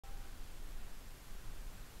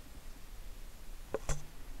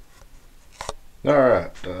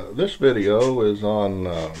Alright, this video is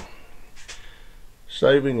on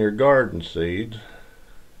saving your garden seeds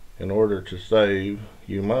in order to save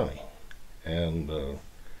you money. And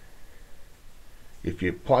if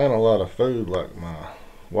you plant a lot of food like my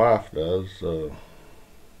wife does,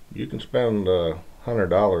 you can spend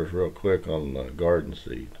 $100 real quick on garden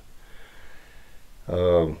seed.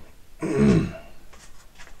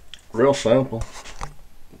 Real simple.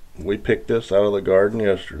 We picked this out of the garden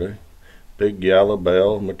yesterday. Big yellow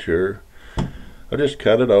bell, mature. I just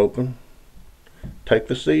cut it open, take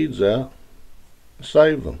the seeds out,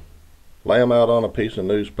 save them. Lay them out on a piece of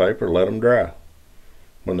newspaper, let them dry.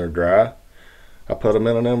 When they're dry, I put them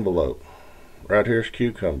in an envelope. Right here's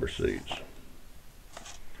cucumber seeds.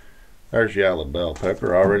 There's yellow bell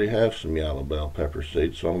pepper. I already have some yellow bell pepper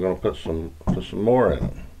seeds, so I'm going to put some more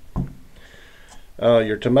in them.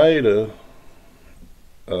 Your tomato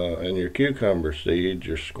and your cucumber seeds,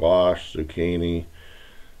 your squash, zucchini,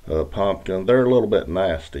 pumpkin, they're a little bit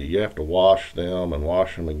nasty. You have to wash them and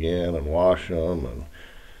wash them again and wash them,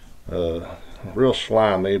 and real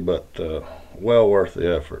slimy, but well worth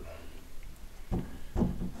the effort.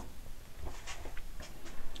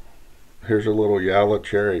 Here's a little yellow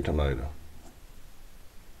cherry tomato.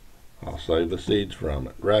 I'll save the seeds from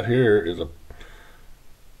it. Right here is a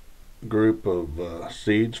group of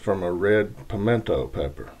seeds from a red pimento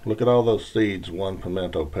pepper. Look at all those seeds one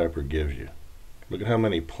pimento pepper gives you. Look at how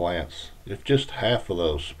many plants. If just half of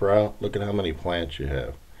those sprout, look at how many plants you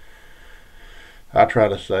have. I try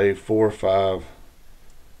to save 4 or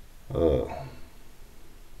 5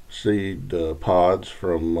 seed pods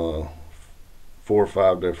from 4 or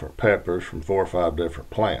 5 different peppers from 4 or 5 different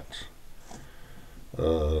plants.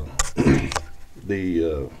 The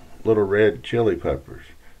little red chili peppers,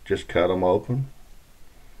 just cut them open,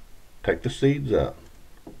 take the seeds out,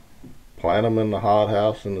 plant them in the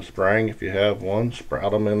hothouse in the spring if you have one,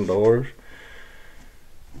 sprout them indoors.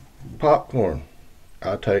 Popcorn,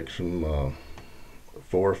 I take some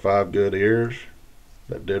 4 or 5 good ears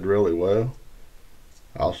that did really well.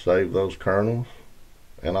 I'll save those kernels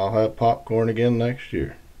and I'll have popcorn again next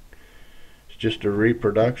year. It's just a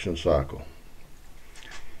reproduction cycle.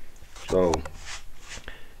 So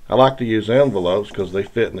I like to use envelopes because they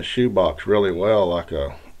fit in the shoebox really well, like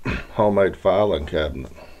a homemade filing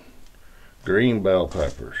cabinet. Green bell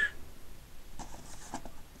peppers,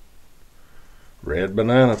 red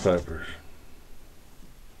banana peppers,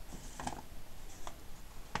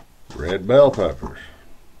 red bell peppers,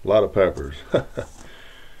 a lot of peppers,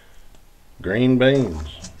 green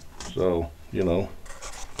beans. So, you know,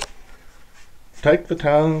 take the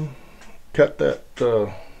time, cut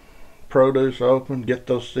that produce open, get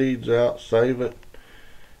those seeds out, save it,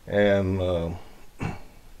 and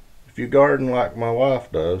if you garden like my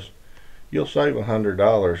wife does, you'll save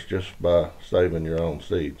 $100 just by saving your own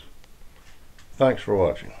seeds. Thanks for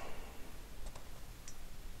watching.